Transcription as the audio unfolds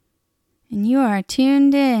And you are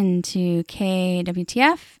tuned in to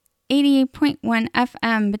KWTF 88.1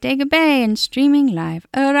 FM Bodega Bay and streaming live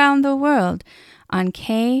around the world on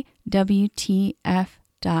KWTF.net.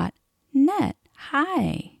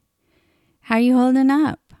 Hi. How are you holding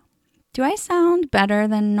up? Do I sound better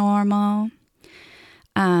than normal?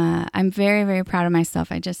 I'm very, very proud of myself.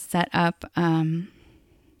 I just set up a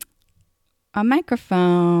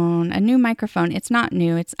microphone, a new microphone. It's not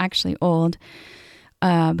new. It's actually old.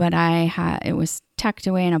 But it was tucked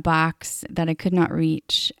away in a box that I could not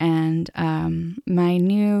reach. And my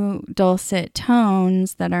new dulcet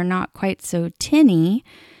tones that are not quite so tinny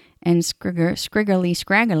and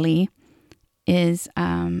scriggly is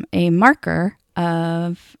a marker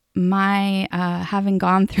of my having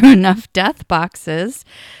gone through enough death boxes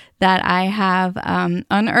that I have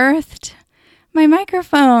unearthed my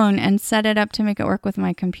microphone and set it up to make it work with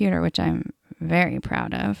my computer, which I'm very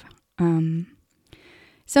proud of.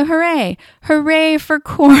 So hooray for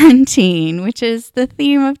quarantine, which is the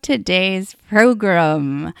theme of today's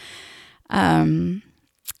program.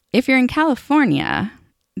 If you're in California,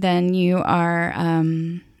 then you are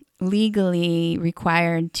legally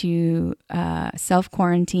required to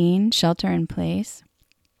self-quarantine, shelter in place.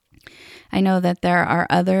 I know that there are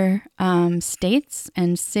other states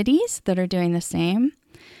and cities that are doing the same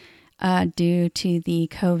due to the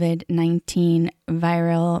COVID-19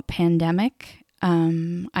 viral pandemic.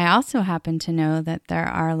 I also happen to know that there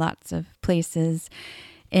are lots of places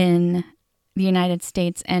in the United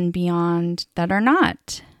States and beyond that are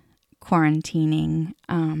not quarantining,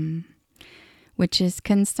 which is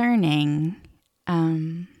concerning.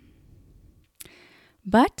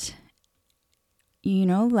 But, you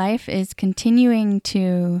know, life is continuing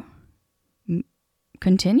to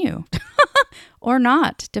continue or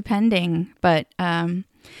not, depending. But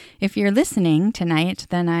if you're listening tonight,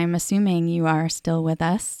 then I'm assuming you are still with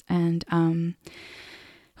us and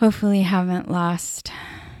hopefully haven't lost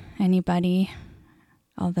anybody,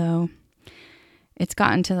 although it's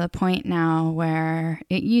gotten to the point now where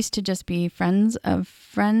it used to just be friends of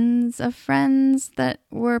friends of friends that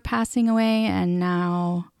were passing away, and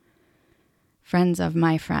now friends of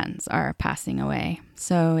my friends are passing away.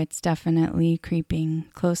 So it's definitely creeping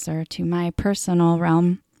closer to my personal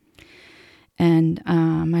realm. And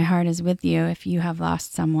my heart is with you if you have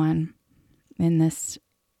lost someone in this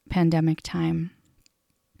pandemic time.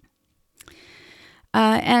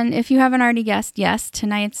 And if you haven't already guessed, yes,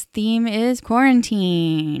 tonight's theme is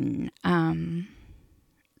quarantine.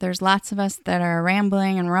 There's lots of us that are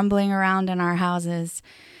rambling and rumbling around in our houses,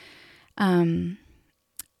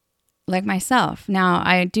 like myself. Now,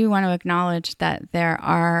 I do want to acknowledge that there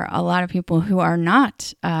are a lot of people who are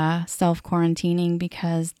not self-quarantining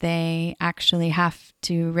because they actually have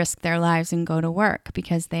to risk their lives and go to work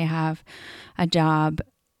because they have a job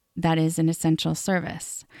that is an essential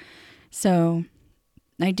service. So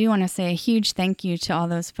I do want to say a huge thank you to all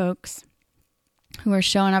those folks who are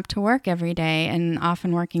showing up to work every day and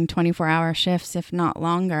often working 24-hour shifts, if not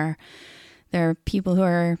longer. There are people who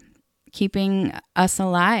are keeping us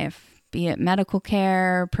alive, be it medical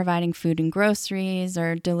care, providing food and groceries,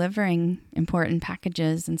 or delivering important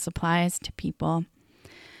packages and supplies to people.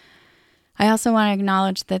 I also want to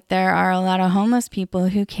acknowledge that there are a lot of homeless people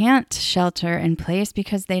who can't shelter in place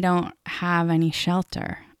because they don't have any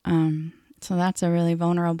shelter. So that's a really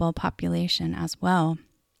vulnerable population as well.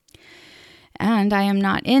 And I am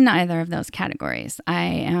not in either of those categories. I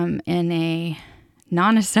am in a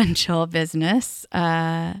non-essential business,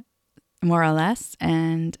 more or less,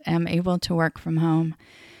 and am able to work from home,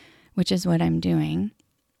 which is what I'm doing.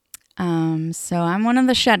 So I'm one of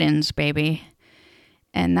the shut-ins, baby.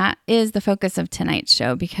 And that is the focus of tonight's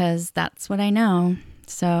show because that's what I know.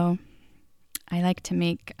 So I like to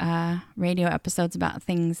make radio episodes about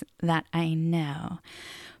things that I know.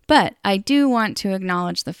 But I do want to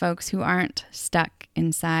acknowledge the folks who aren't stuck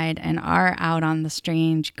inside and are out on the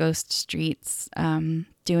strange ghost streets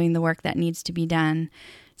doing the work that needs to be done.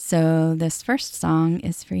 So this first song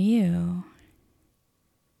is for you.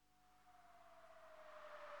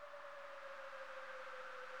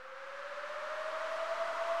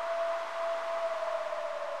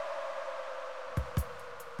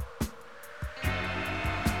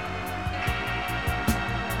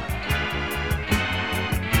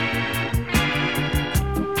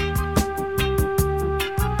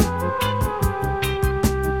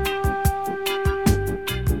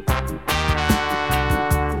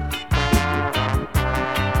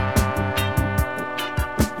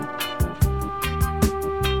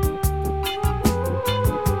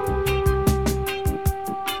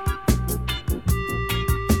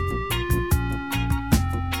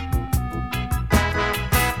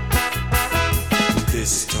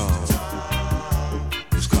 This town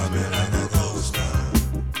is coming like a ghost town.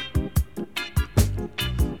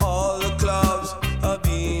 All the clubs are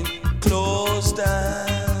being closed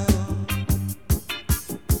down.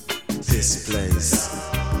 This place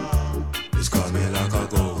is coming like a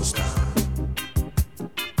ghost town.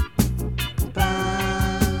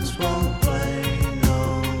 Bands won't play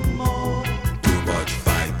no more. Too much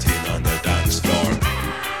fighting on the dance floor.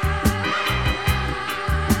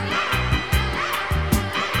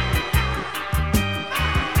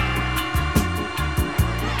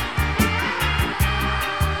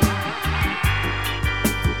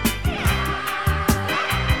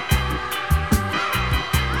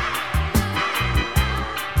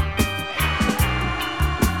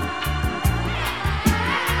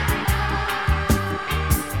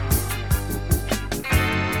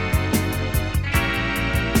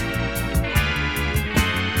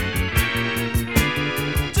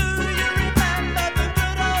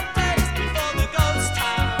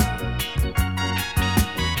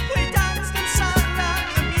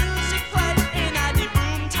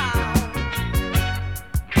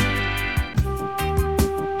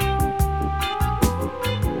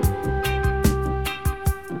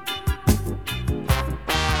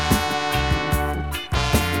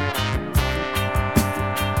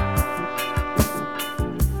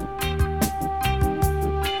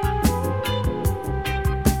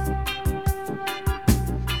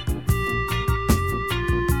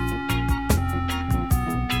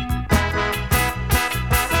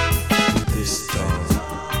 This town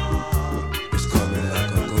is coming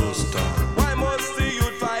like a ghost town. Why must the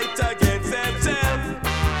youth fight against themselves?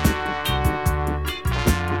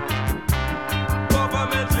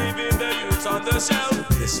 Government leaving the youth on the shelf.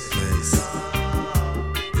 This place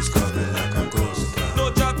is coming like a ghost town.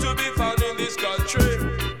 No job to be found in this country.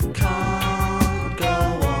 Can't go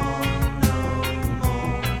on no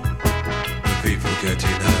more. The people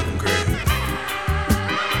getting angry.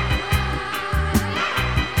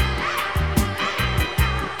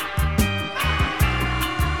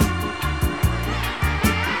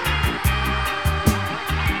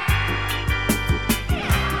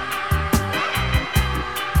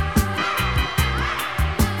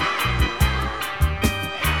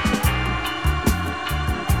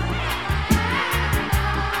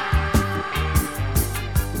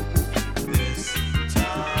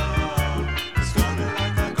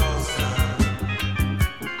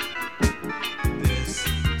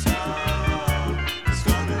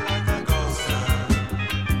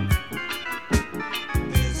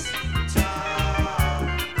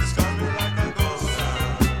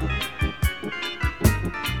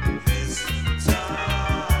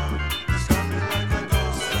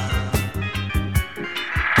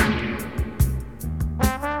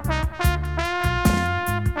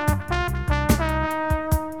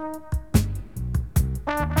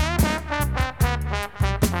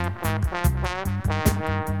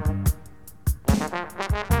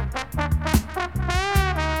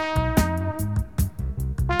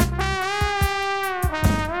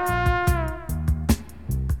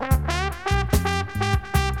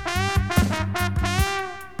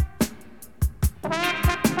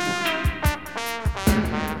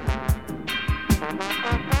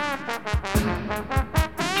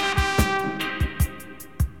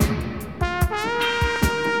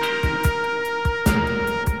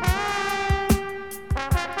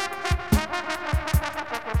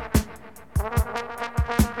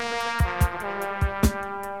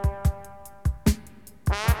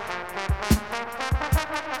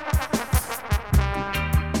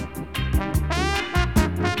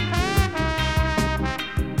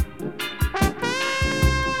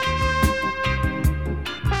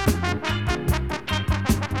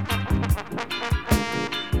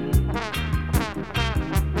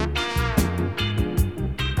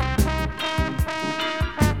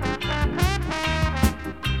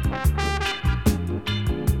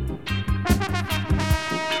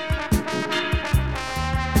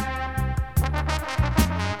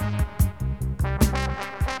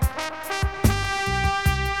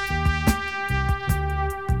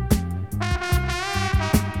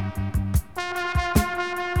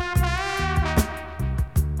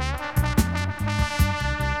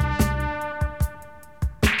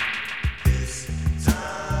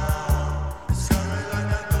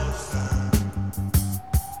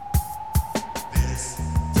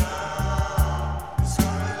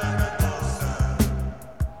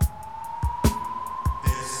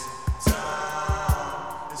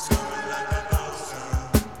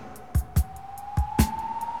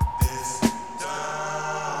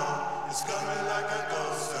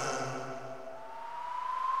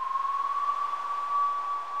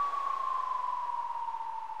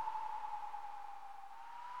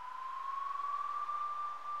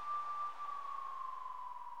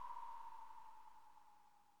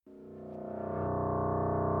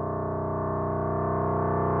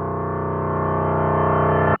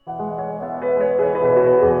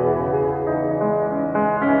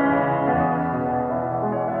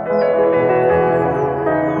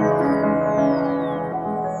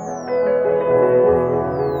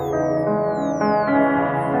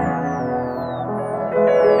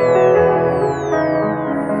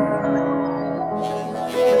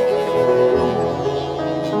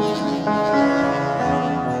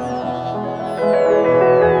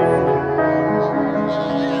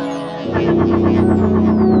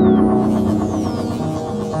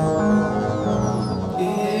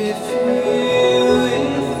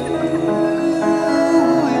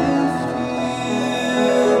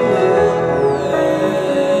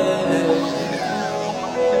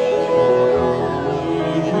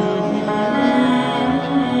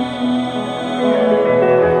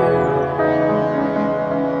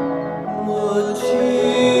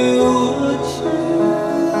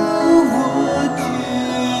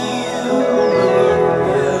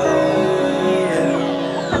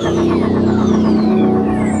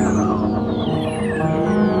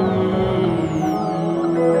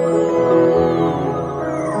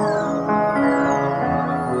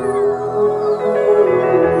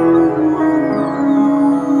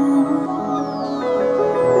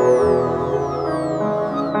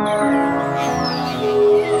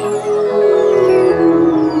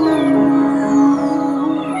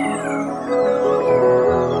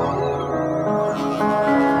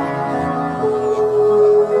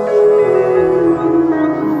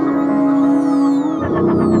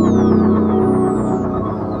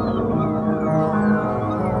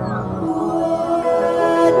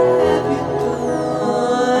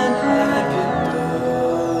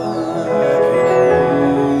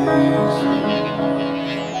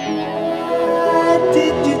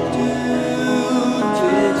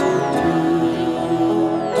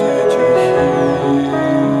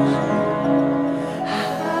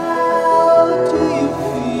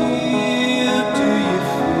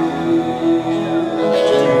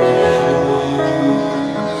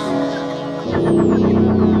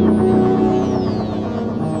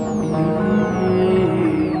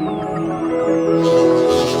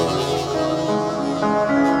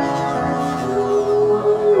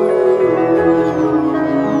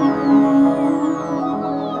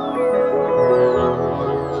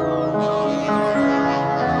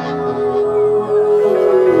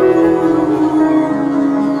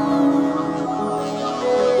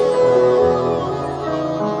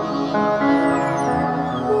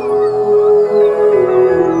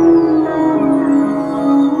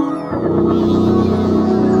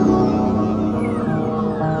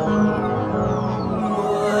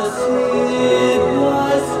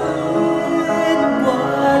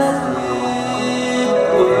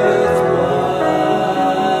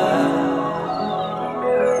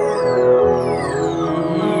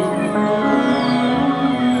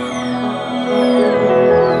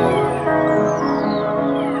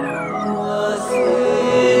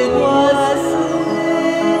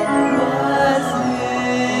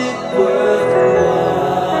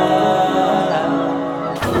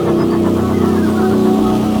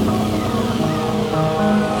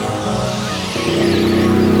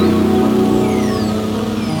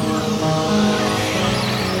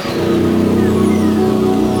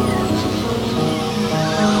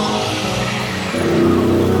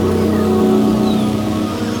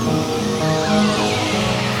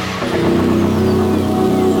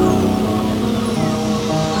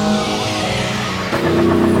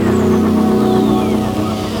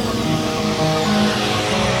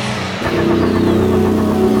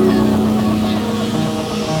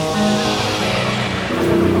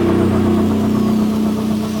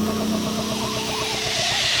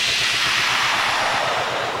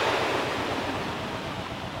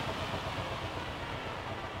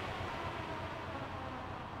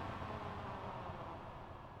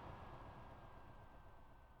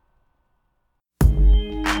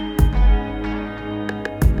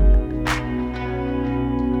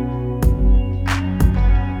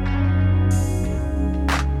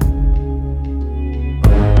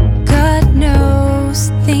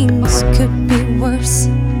 Things could be worse,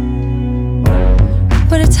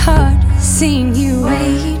 but it's hard seeing you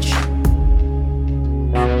age.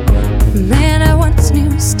 Man I once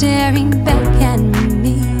knew staring back at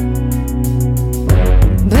me.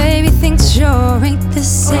 Baby, things sure ain't the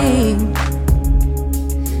same.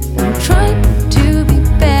 I'm trying to be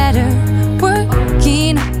better,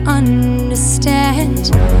 working to understand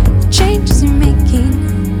the changes you're making.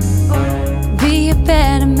 Be a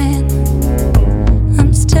better man.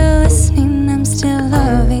 I'm still listening, I'm still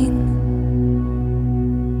loving.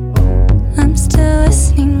 I'm still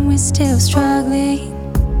listening, we're still struggling.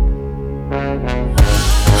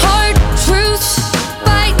 Hard truths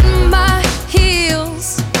biting my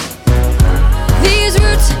heels. These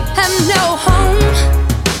roots have no home.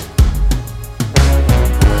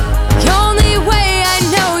 The only way I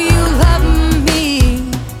know you love me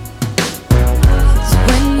is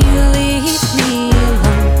when you leave me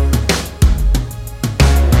alone.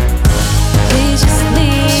 Please just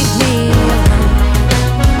leave me alone.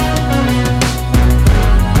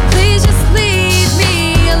 Please just leave me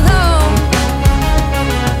alone.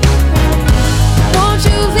 Won't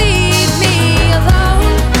you leave me alone?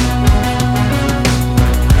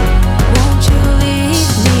 Won't you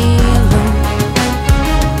leave me alone?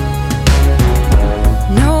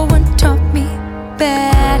 No one taught me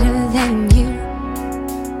better than you.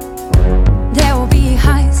 There will be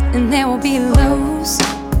highs and there will be lows.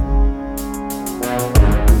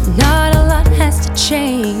 Not a lot has to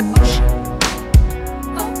change.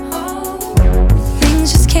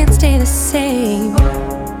 Things just can't stay the same.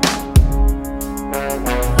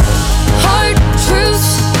 Hard truths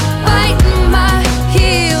biting my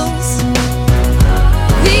heels.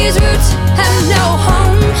 These roots have no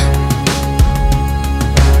home.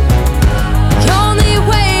 The only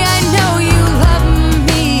way I know you love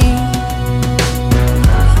me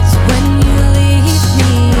is when you leave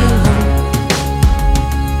me alone.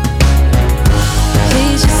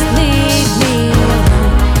 Please just leave me alone.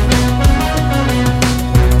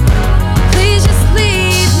 Please just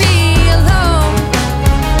leave me alone.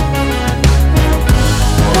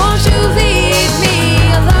 Won't you leave me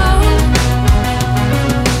alone?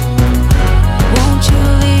 Won't you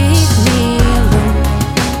leave me alone?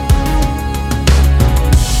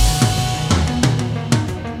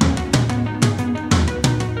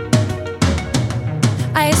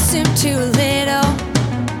 I assumed too little,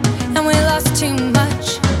 and we lost too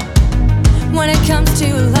much. When it comes to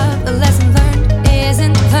love, a lesson learned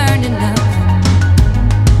isn't learned enough.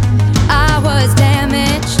 I was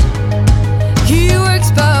damaged, you were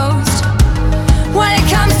exposed. When it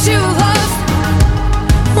comes to love,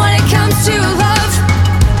 when it comes to love,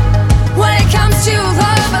 when it comes to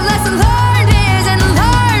love, a lesson learned isn't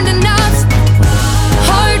learned enough.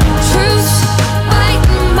 Hard truths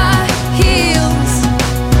biting my heels.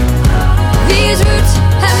 These roots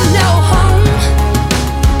have no home.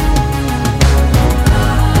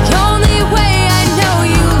 The only way I know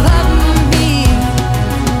you love me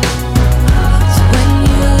is when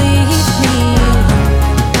you leave me alone.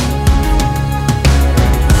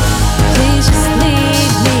 Please just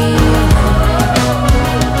leave me alone.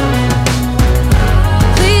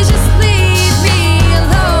 Please just leave me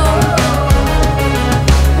alone.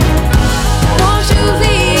 Won't you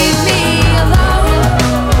leave me alone?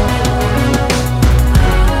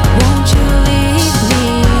 Won't you leave me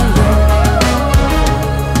alone?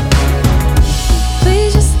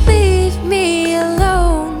 Please just leave me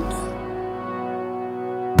alone.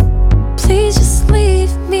 Please just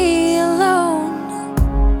leave me alone.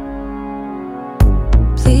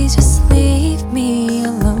 Please just leave me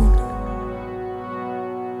alone.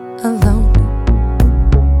 Alone.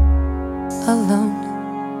 Alone.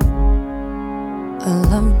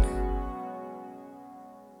 Alone.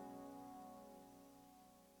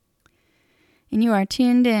 And you are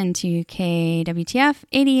tuned in to KWTF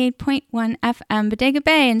 88.1 FM Bodega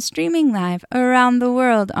Bay and streaming live around the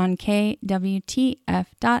world on kwtf.net.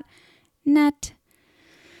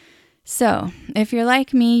 So, if you're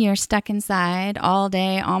like me, you're stuck inside all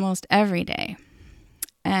day, almost every day.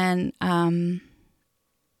 And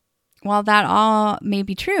while that all may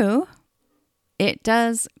be true, it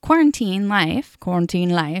does quarantine life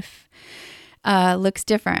looks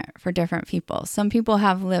different for different people. Some people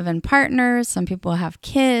have live-in partners. Some people have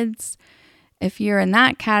kids. If you're in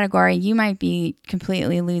that category, you might be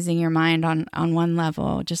completely losing your mind on one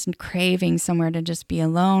level, just craving somewhere to just be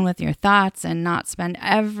alone with your thoughts and not spend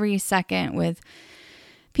every second with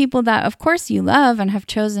people that, of course, you love and have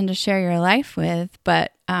chosen to share your life with,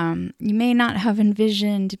 but you may not have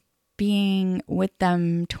envisioned being with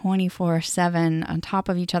them 24/7 on top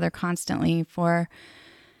of each other constantly for,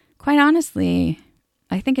 quite honestly,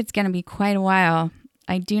 I think it's going to be quite a while.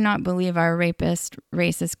 I do not believe our rapist,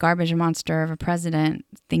 racist, garbage monster of a president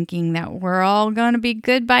thinking that we're all going to be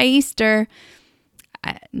good by Easter.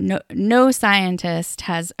 No scientist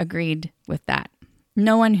has agreed with that.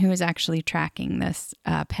 No one who is actually tracking this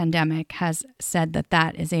pandemic has said that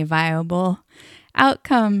that is a viable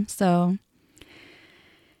outcome. So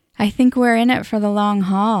I think we're in it for the long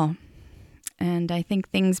haul. And I think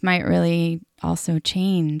things might really also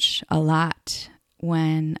change a lot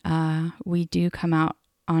when we do come out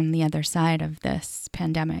on the other side of this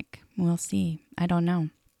pandemic. We'll see. I don't know.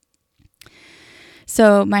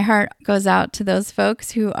 So my heart goes out to those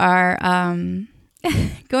folks who are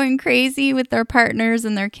going crazy with their partners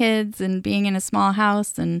and their kids and being in a small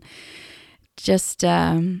house and just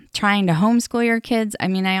trying to homeschool your kids. I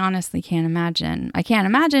mean, I honestly can't imagine. I can't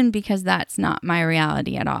imagine because that's not my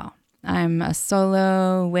reality at all. I'm a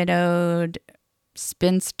solo, widowed,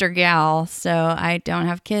 spinster gal, so I don't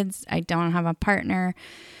have kids. I don't have a partner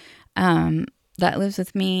that lives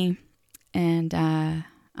with me, and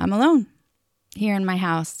I'm alone here in my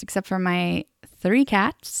house, except for my 3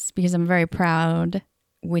 cats, because I'm a very proud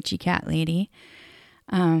witchy cat lady.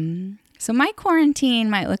 So my quarantine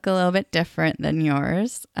might look a little bit different than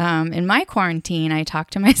yours. In my quarantine, I talk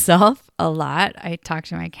to myself a lot. I talk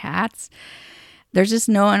to my cats. There's just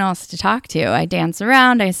no one else to talk to. I dance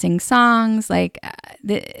around. I sing songs. Like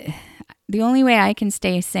the only way I can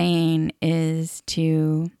stay sane is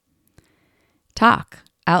to talk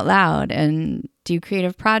out loud and do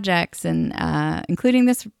creative projects, and including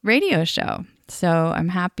this radio show. So I'm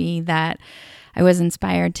happy that I was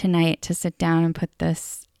inspired tonight to sit down and put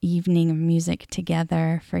this evening of music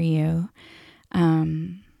together for you.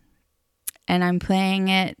 And I'm playing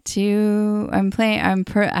it to.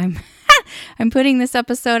 I'm putting this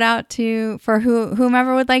episode out for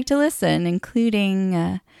whomever would like to listen,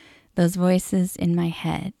 including those voices in my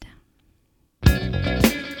head.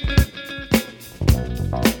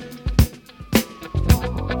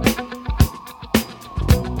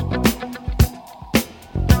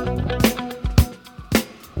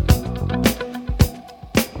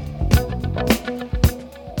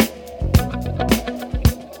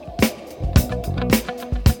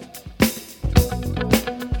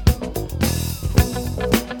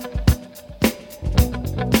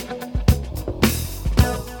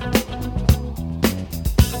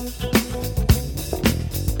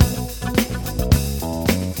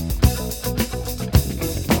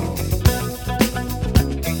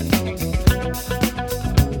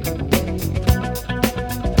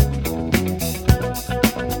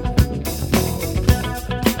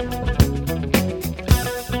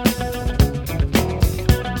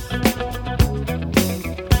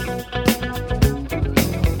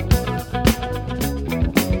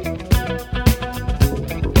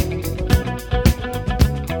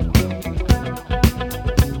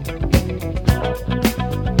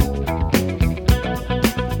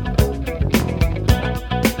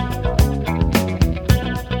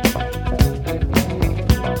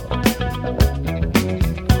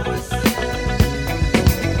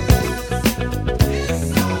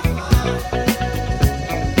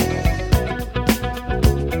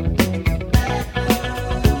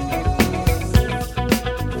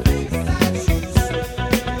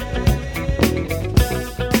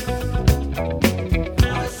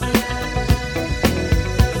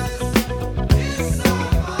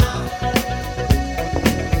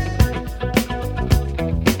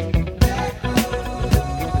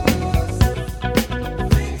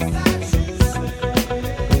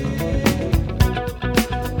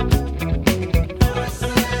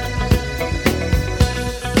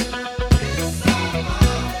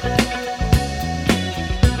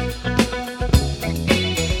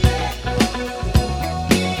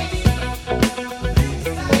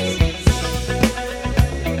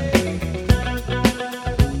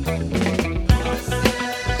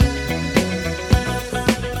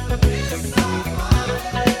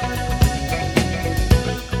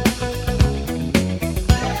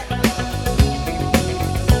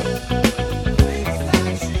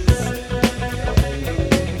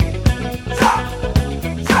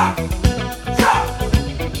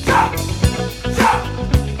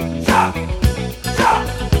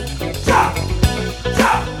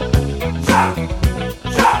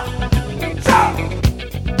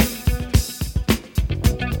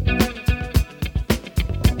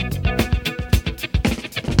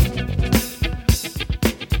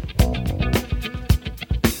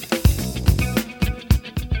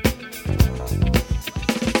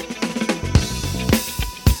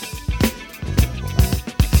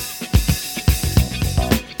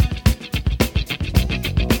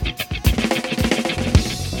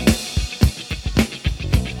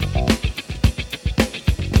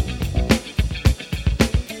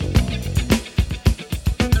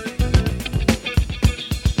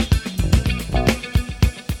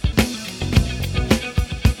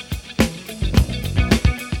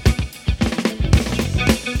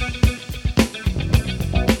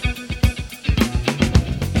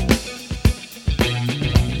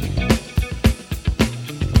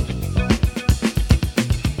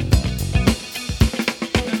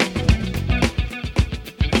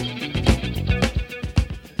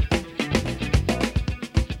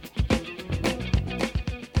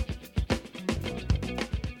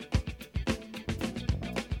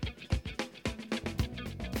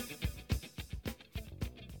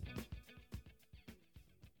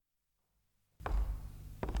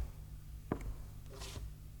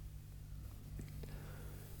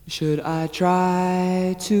 Should I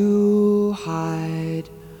try to hide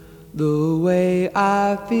the way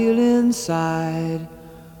I feel inside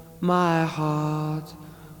my heart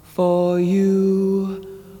for you?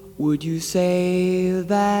 Would you say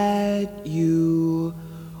that you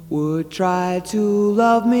would try to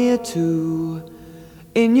love me too?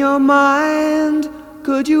 In your mind,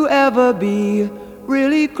 could you ever be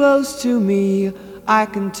really close to me? I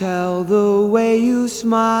can tell the way you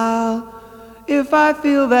smile. If I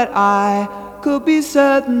feel that I could be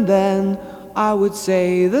certain, then I would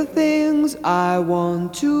say the things I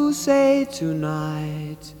want to say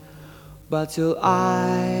tonight. But till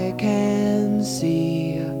I can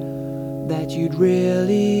see that you'd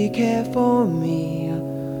really care for me,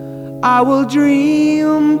 I will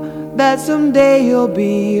dream that someday you'll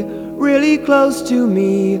be really close to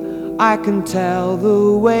me. I can tell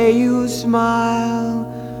the way you smile.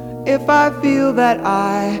 If I feel that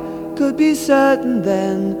I could be certain,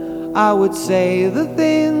 then I would say the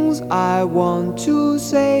things I want to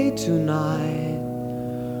say tonight.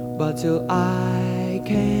 But till I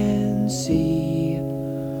can see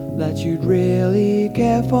that you'd really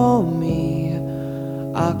care for me,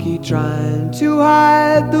 I'll keep trying to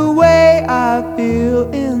hide the way I feel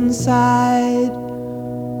inside.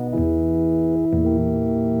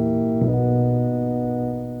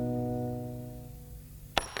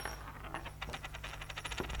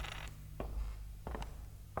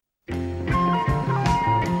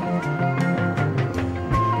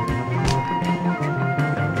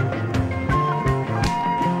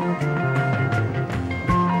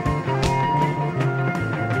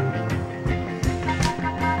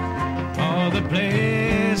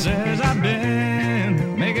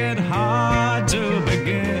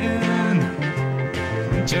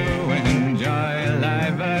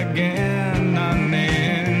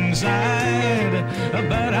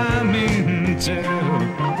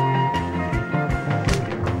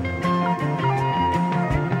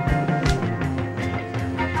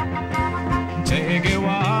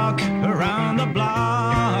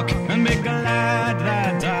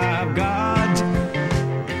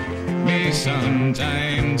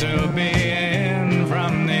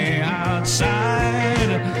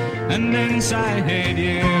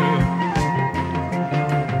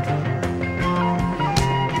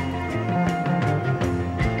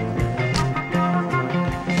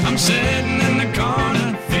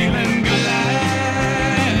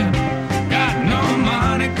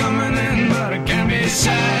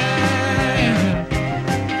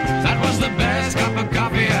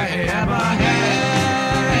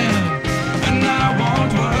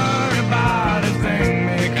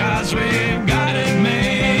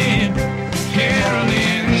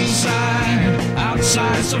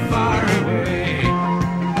 So far away,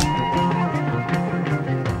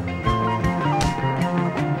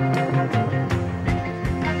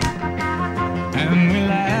 and we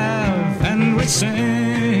laugh and we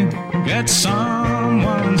sing, get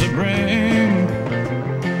someone to bring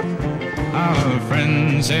our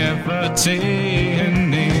friends here for tea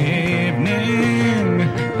in the evening.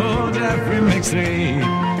 Oh, Jeffrey makes three.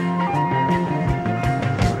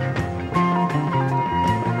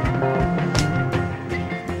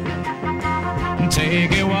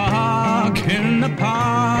 Take a walk in the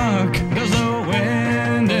park. Does the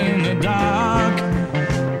wind in the dark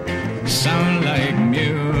sound like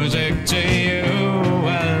music to you?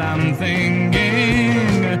 Well, I'm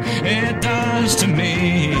thinking it does to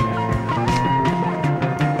me.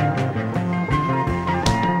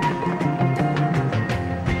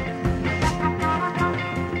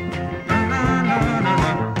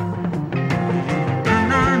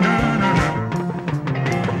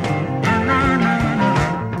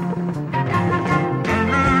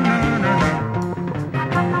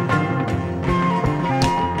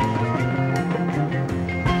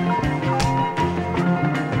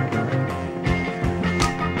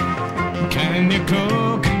 Can you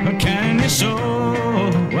cook or can you sew?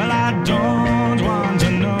 Well, I don't want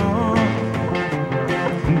to know.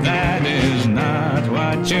 That is not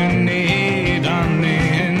what you need on the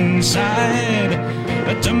inside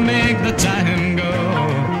to make the time go.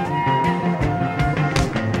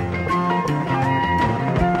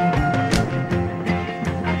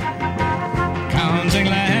 Counting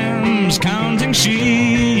lambs, counting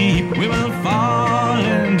sheep, we will fall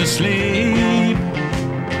into sleep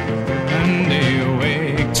and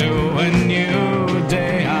awake to a new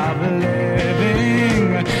day of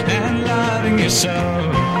living and loving yourself.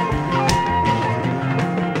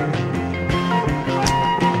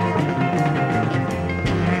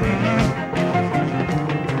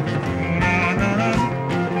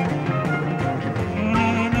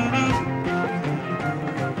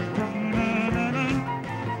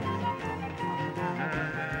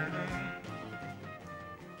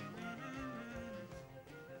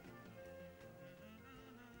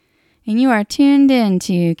 and you are tuned in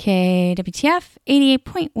to KWTF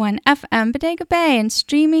 88.1 FM Bodega Bay and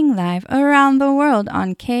streaming live around the world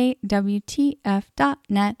on KWTF.net.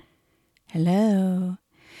 Hello.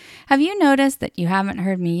 Have you noticed that you haven't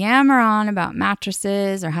heard me yammer on about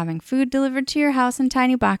mattresses or having food delivered to your house in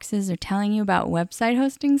tiny boxes or telling you about website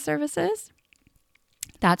hosting services?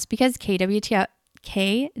 That's because KWTF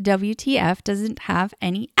doesn't have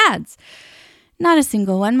any ads. Not a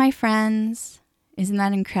single one, my friends. Isn't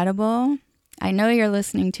that incredible? I know you're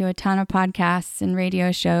listening to a ton of podcasts and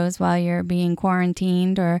radio shows while you're being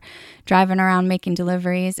quarantined or driving around making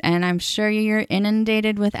deliveries, and I'm sure you're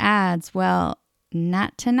inundated with ads. Well,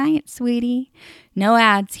 not tonight, sweetie. No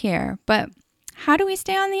ads here. But how do we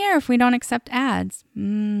stay on the air if we don't accept ads?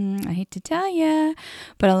 I hate to tell you,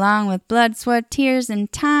 but along with blood, sweat, tears,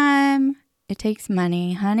 and time, it takes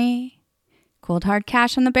money, honey. Cold hard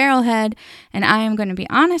cash on the barrelhead. And I am going to be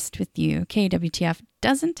honest with you, KWTF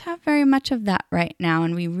doesn't have very much of that right now,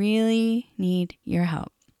 and we really need your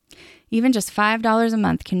help. Even just $5 a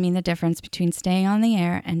month can mean the difference between staying on the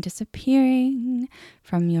air and disappearing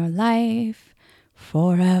from your life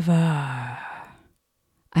forever.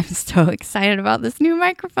 I'm so excited about this new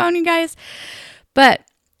microphone, you guys. But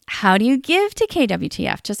how do you give to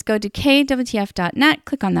KWTF? Just go to kwtf.net,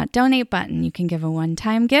 click on that donate button. You can give a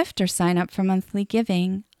one-time gift or sign up for monthly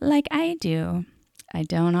giving like I do. I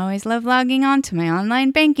don't always love logging on to my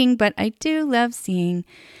online banking, but I do love seeing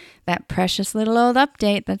that precious little old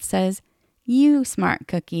update that says, you smart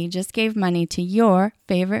cookie just gave money to your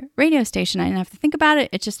favorite radio station. I didn't have to think about it.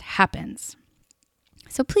 It just happens.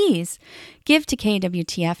 So please give to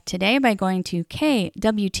KWTF today by going to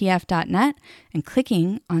kwtf.net and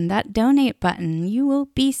clicking on that donate button. You will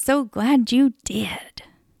be so glad you did.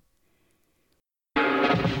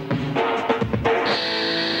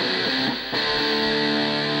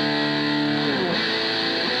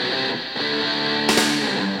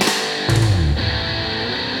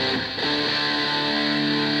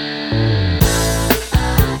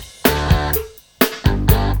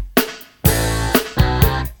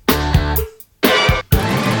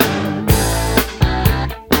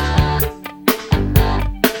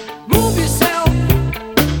 Move yourself.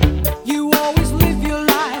 You always live your life.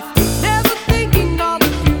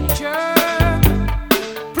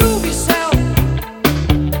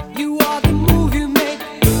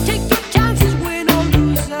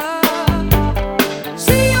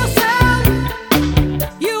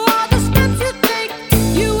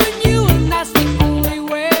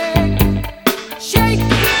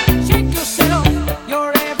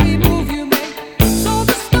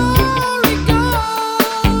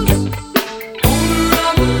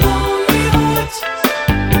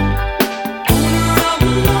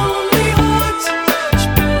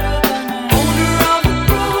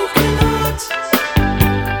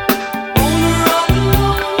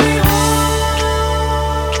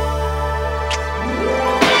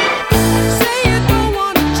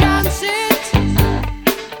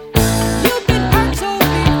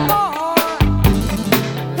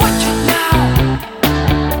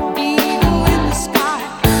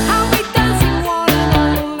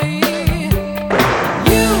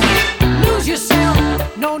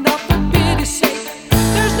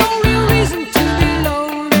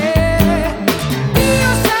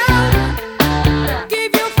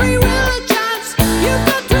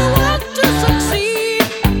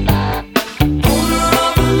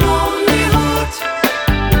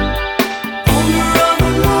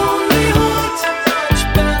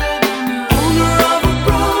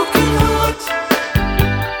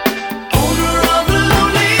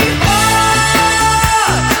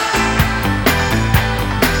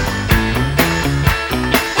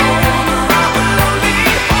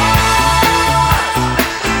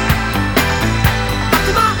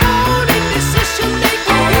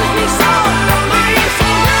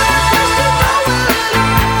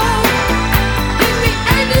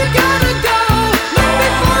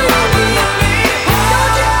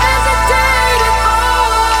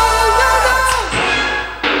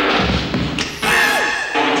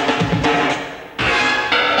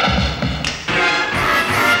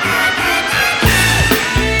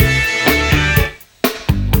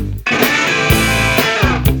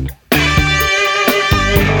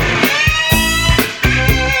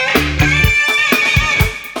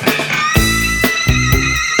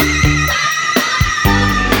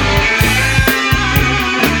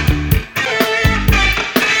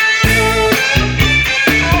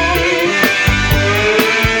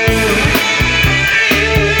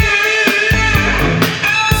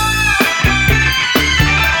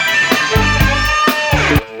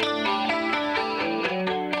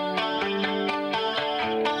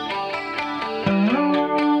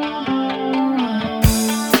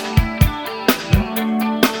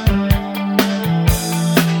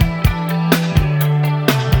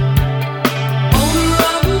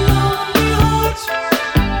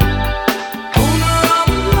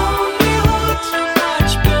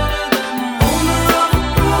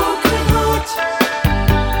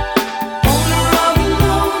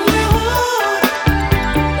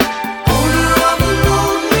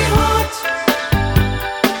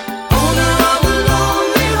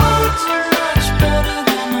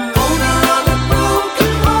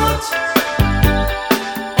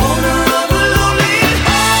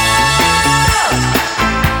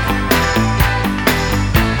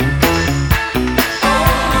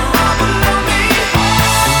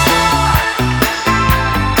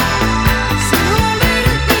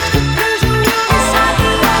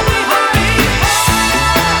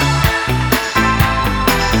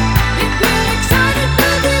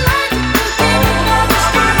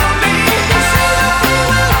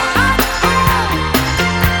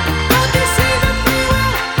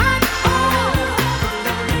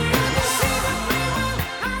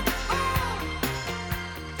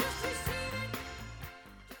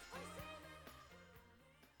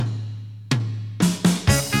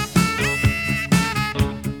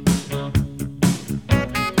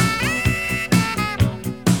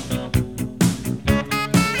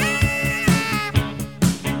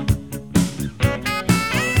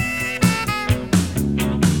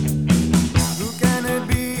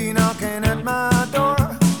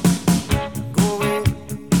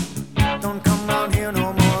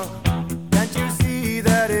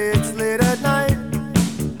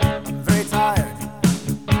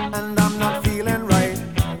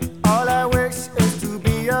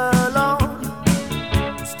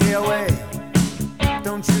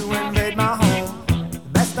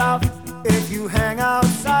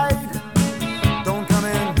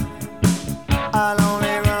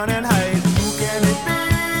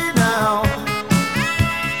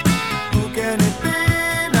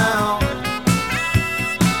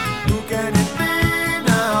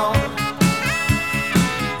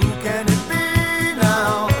 can it be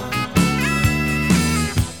now?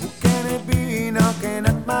 Who can it be knocking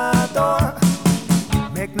at my door?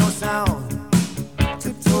 Make no sound,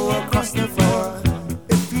 tiptoe across the floor.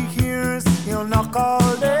 If he hears, he'll knock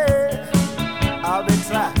all day. I'll be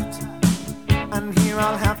trapped, and here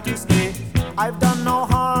I'll have to stay. I've done no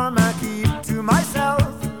harm, I keep to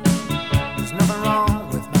myself. There's nothing wrong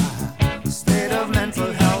with my state of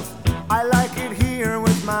mental health. I like it here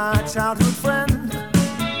with my childhood friend.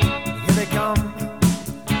 Here they come,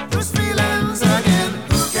 those feelings again.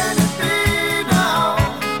 Who can it be now?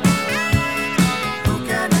 Who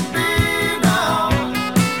can it be now?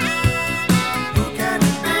 Who can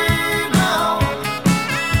it be now?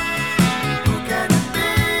 Who can it be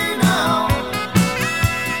now?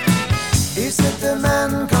 Is it the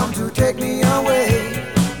men come to take me away?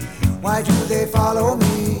 Why do they follow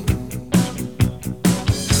me?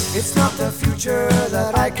 It's not the future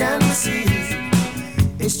that I can see.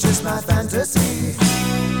 It's just my fantasy.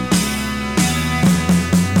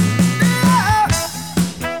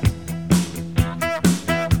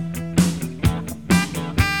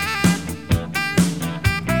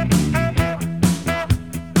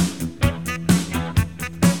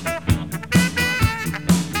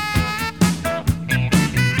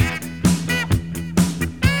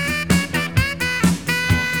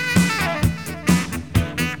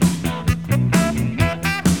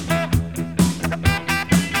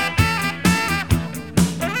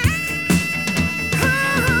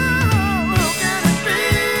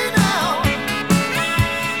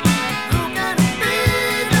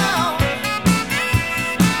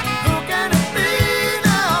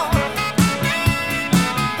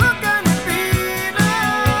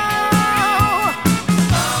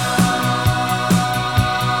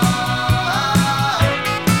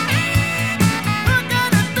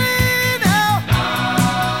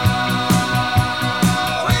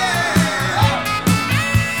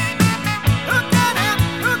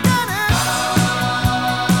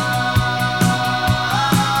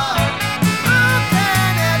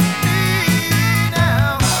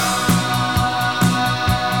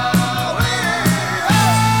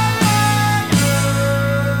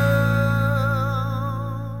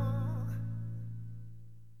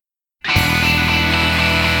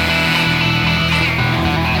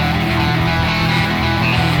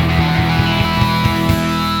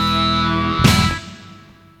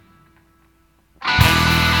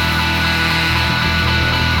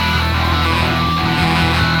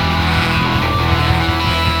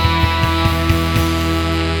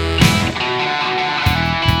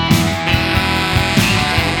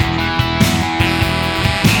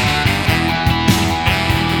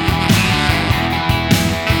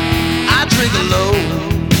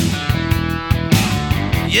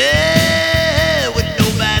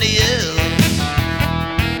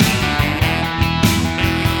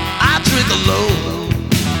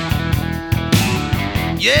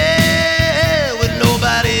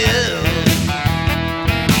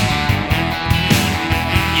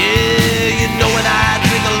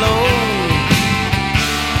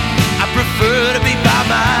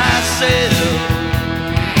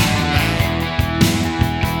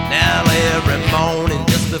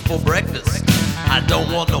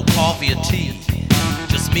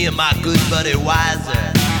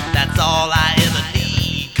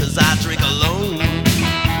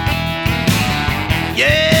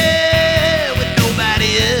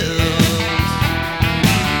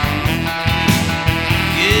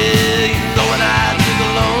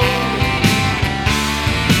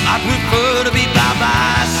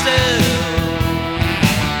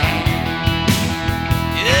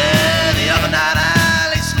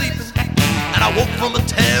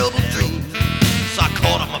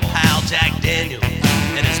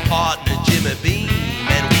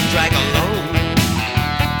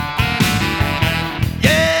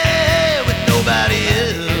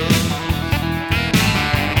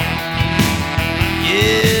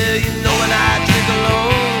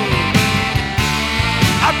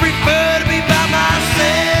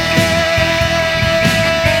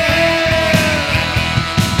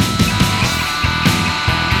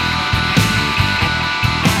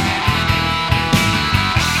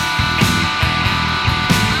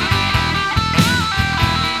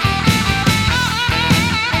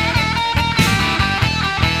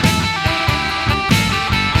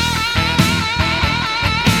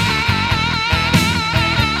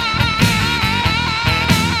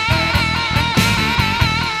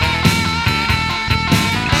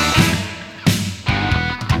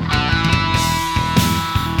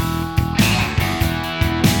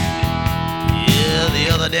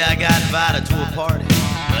 day I got invited to a party,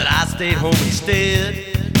 but I stayed home instead.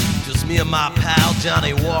 Me and my pal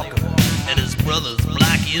Johnny Walker and his brothers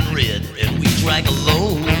Blackie and Red, and we drank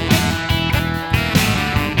alone.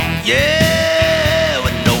 Yeah,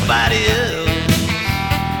 with nobody else.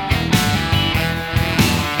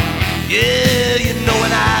 Yeah, you know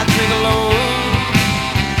when I drink alone,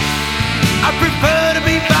 I prefer to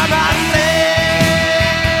be by myself.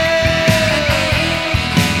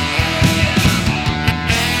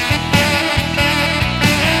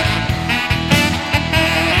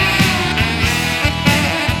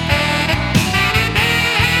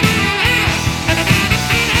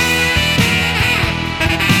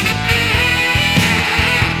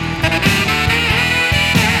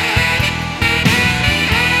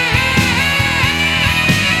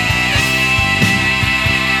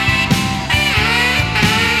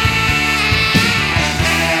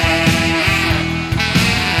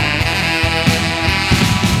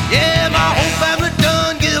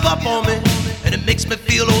 On me, and it makes me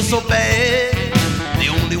feel oh so bad. The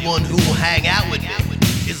only one who will hang out with me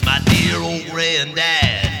is my dear old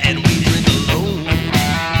granddad, and we drink alone.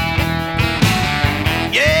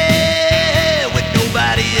 Yeah, with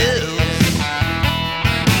nobody else.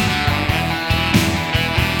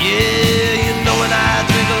 Yeah, you know when I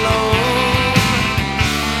drink alone,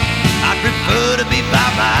 I prefer to be by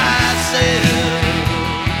myself.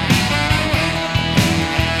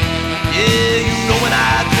 Yeah, you know when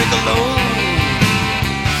I drink alone,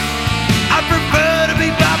 I prefer to be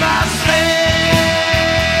by myself.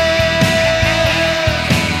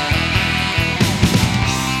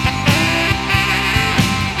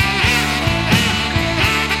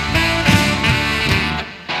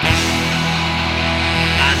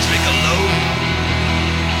 I drink alone.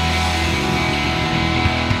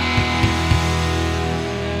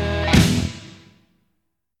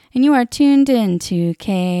 And you are tuned in to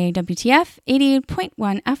KWTF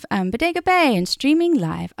 88.1 FM Bodega Bay and streaming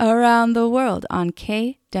live around the world on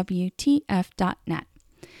kwtf.net.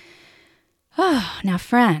 Oh, now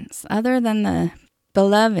friends, other than the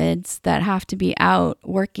beloveds that have to be out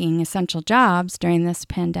working essential jobs during this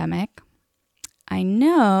pandemic, I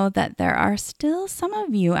know that there are still some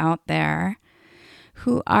of you out there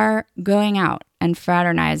who are going out and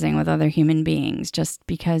fraternizing with other human beings just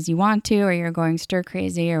because you want to, or you're going stir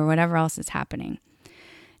crazy, or whatever else is happening.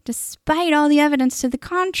 Despite all the evidence to the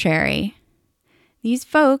contrary, these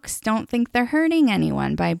folks don't think they're hurting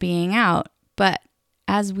anyone by being out. But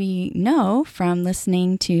as we know from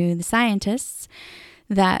listening to the scientists,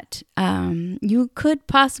 that you could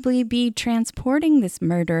possibly be transporting this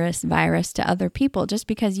murderous virus to other people. Just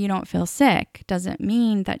because you don't feel sick doesn't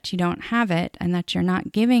mean that you don't have it and that you're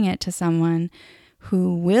not giving it to someone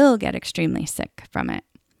who will get extremely sick from it.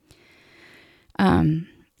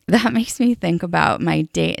 That makes me think about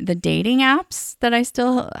the dating apps that I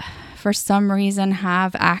still, for some reason,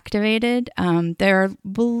 have activated. They're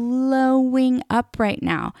blowing up right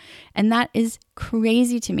now. And that is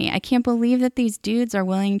crazy to me. I can't believe that these dudes are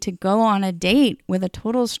willing to go on a date with a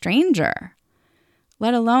total stranger,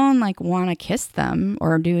 let alone want to kiss them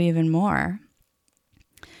or do even more.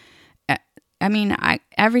 I mean,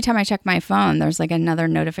 every time I check my phone, there's another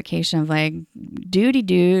notification of Duty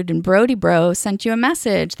Dude and Brody Bro sent you a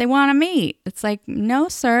message. They want to meet. It's no,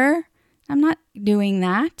 sir, I'm not doing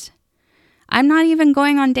that. I'm not even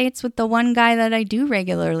going on dates with the one guy that I do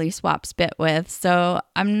regularly swap spit with. So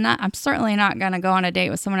I'm certainly not going to go on a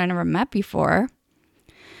date with someone I never met before.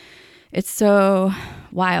 It's so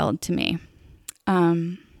wild to me.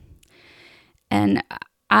 And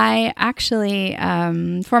I actually,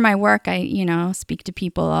 for my work, I speak to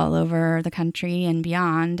people all over the country and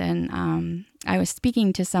beyond. And I was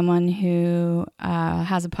speaking to someone who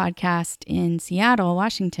has a podcast in Seattle,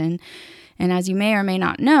 Washington. And as you may or may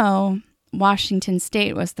not know, Washington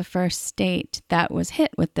State was the first state that was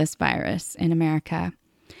hit with this virus in America.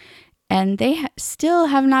 And they still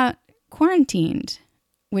have not quarantined,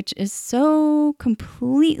 which is so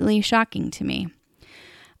completely shocking to me.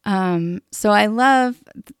 So I love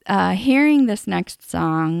hearing this next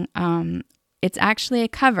song. It's actually a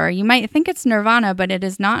cover. You might think it's Nirvana, but it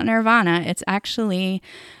is not Nirvana. It's actually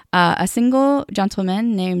a single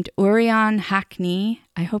gentleman named Urian Hackney.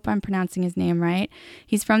 I hope I'm pronouncing his name right.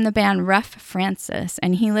 He's from the band Rough Francis,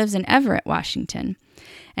 and he lives in Everett, Washington.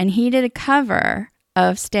 And he did a cover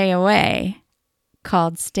of Stay Away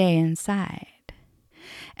called Stay Inside.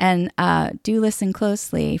 And do listen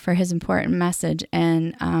closely for his important message.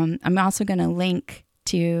 And I'm also going to link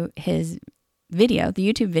to his video, the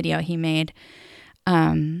YouTube video he made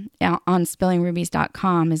on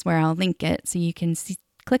spillingrubies.com is where I'll link it. So you can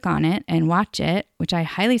click on it and watch it, which I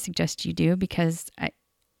highly suggest you do, because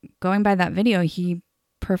going by that video, he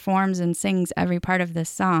performs and sings every part of this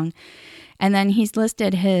song. And then he's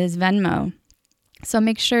listed his Venmo. So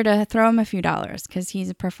make sure to throw him a few dollars because he's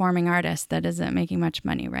a performing artist that isn't making much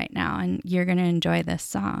money right now. And you're going to enjoy this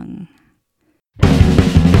song.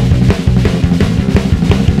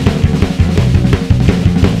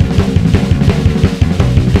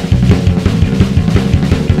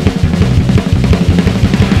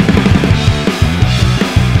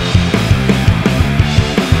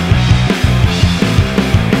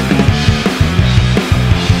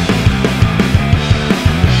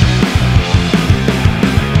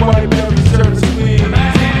 Wipe every surface clean.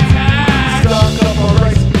 Stock up on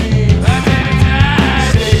rice and beans.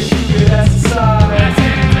 Save you can exercise.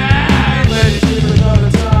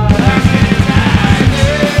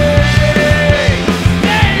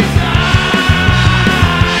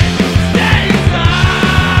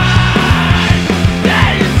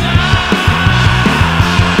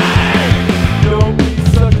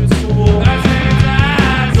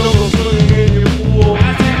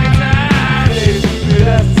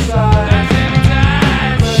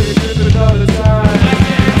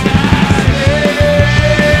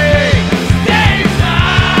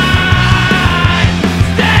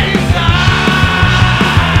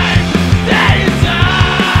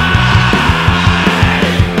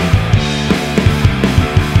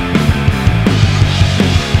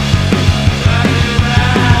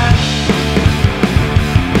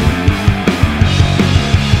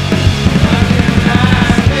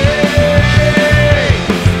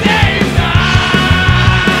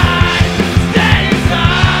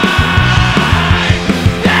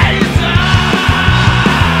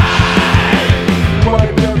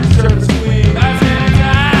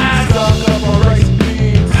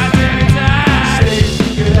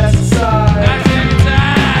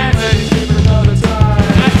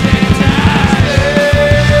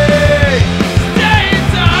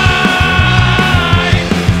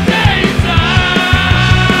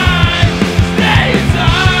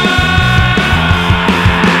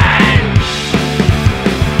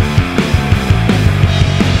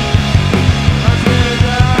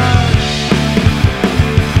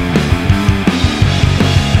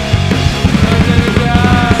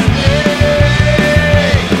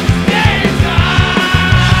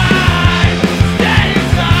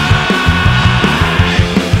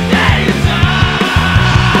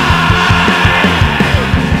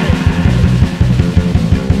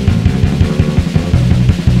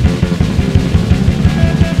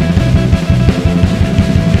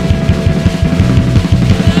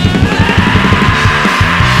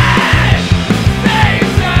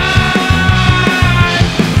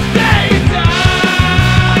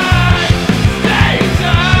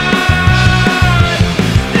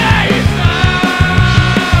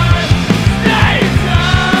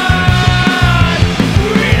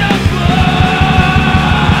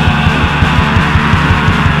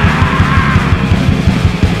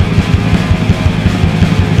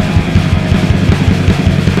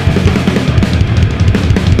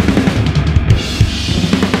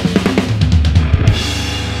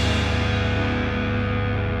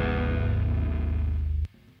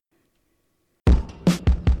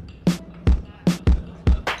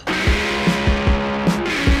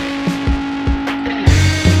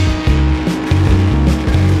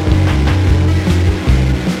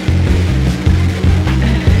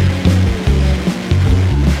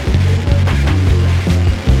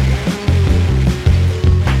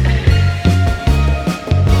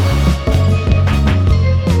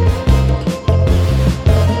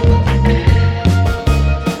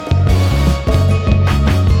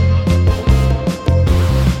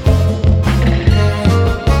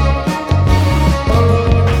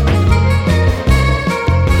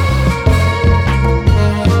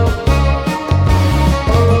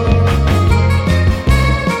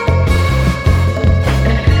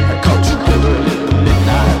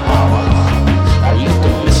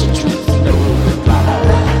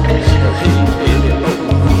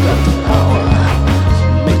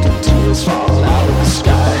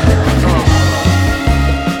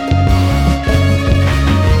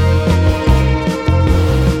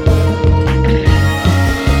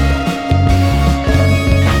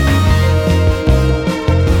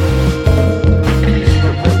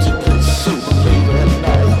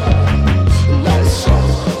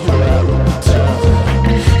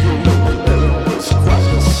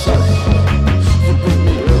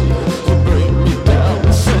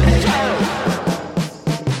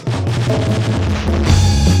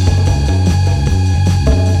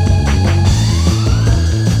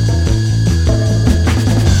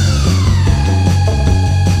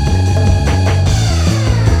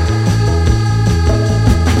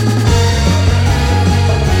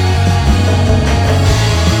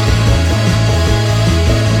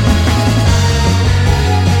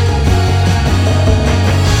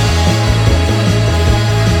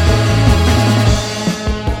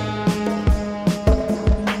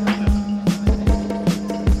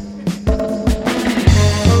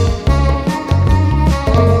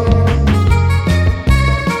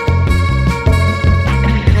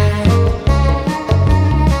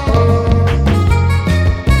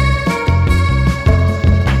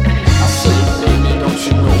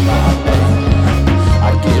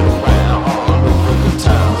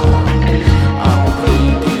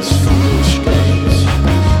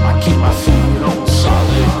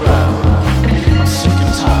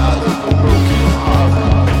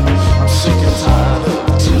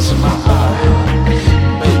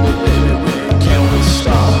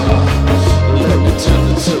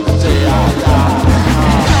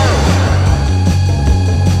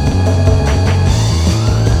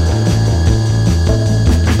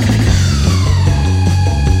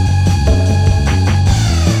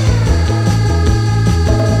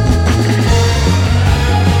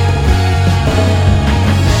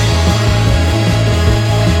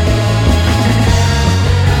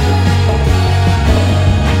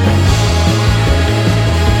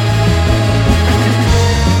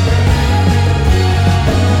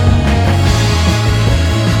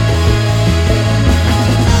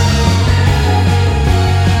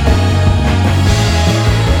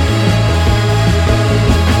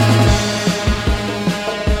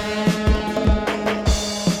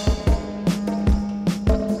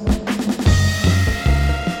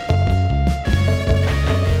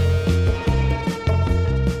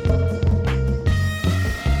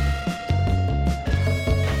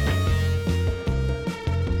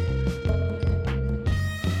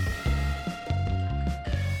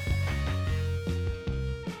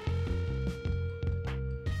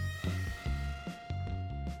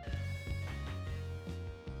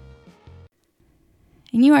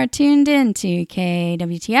 And you are tuned in to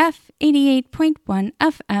KWTF 88.1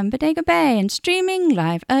 FM Bodega Bay and streaming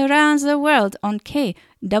live around the world on KWTF.net.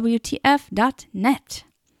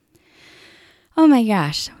 Oh my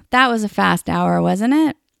gosh, that was a fast hour, wasn't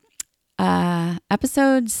it?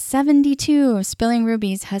 Episode 72 of Spilling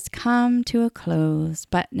Rubies has come to a close,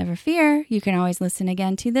 but never fear, you can always listen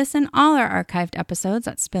again to this and all our archived episodes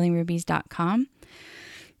at spillingrubies.com.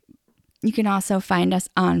 You can also find us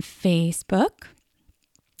on Facebook.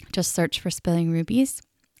 Just search for Spilling Rubies.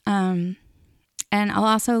 And I'll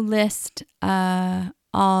also list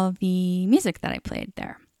all the music that I played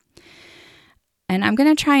there. And I'm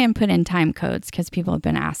going to try and put in time codes because people have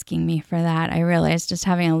been asking me for that. I realize just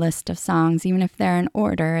having a list of songs, even if they're in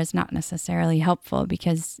order, is not necessarily helpful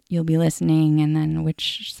because you'll be listening and then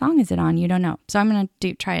which song is it on? You don't know. So I'm going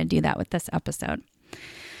to try to do that with this episode.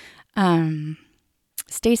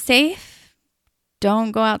 Stay safe.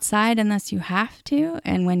 Don't go outside unless you have to.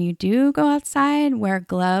 And when you do go outside, wear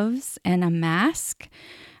gloves and a mask.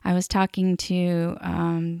 I was talking to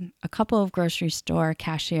a couple of grocery store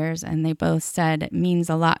cashiers, and they both said it means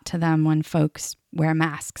a lot to them when folks wear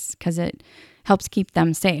masks because it helps keep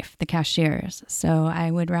them safe, the cashiers. So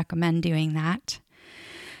I would recommend doing that.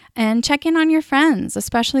 And check in on your friends,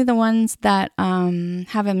 especially the ones that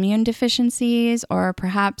have immune deficiencies or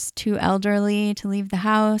perhaps too elderly to leave the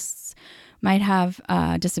house, might have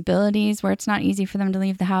disabilities where it's not easy for them to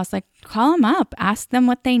leave the house. Like, call them up, ask them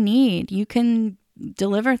what they need. You can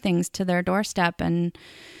deliver things to their doorstep and,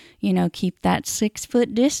 keep that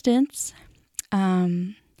 6-foot distance.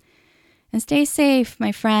 And stay safe,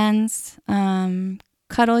 my friends.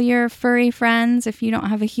 Cuddle your furry friends if you don't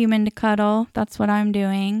have a human to cuddle. That's what I'm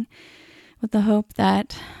doing with the hope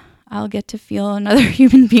that I'll get to feel another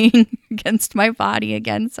human being against my body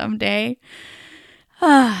again someday.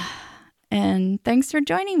 And thanks for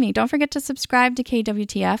joining me. Don't forget to subscribe to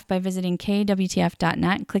KWTF by visiting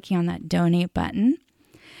kwtf.net and clicking on that donate button.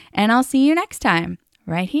 And I'll see you next time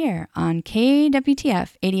right here on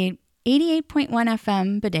KWTF 88.1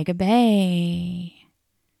 FM Bodega Bay.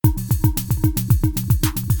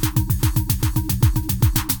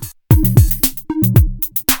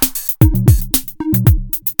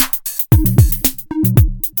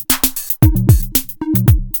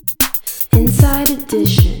 Inside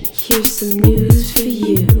Edition. Here's some news for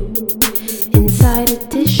you. Inside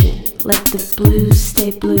Edition, let the blues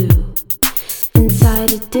stay blue.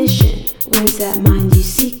 Inside Edition, where's that mind you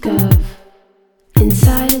seek of?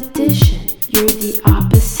 Inside Edition, you're the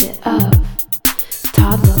opposite of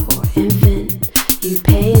toddler or infant. You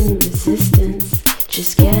pay in resistance,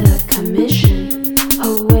 just get a commission.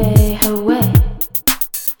 Away, away.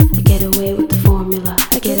 I get away with the formula.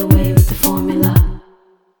 I get away with the formula.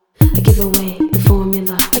 I give away the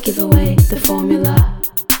formula. I give away the formula.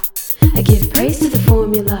 I give praise to the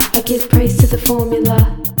formula. I give praise to the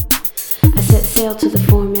formula. I set sail to the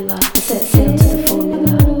formula.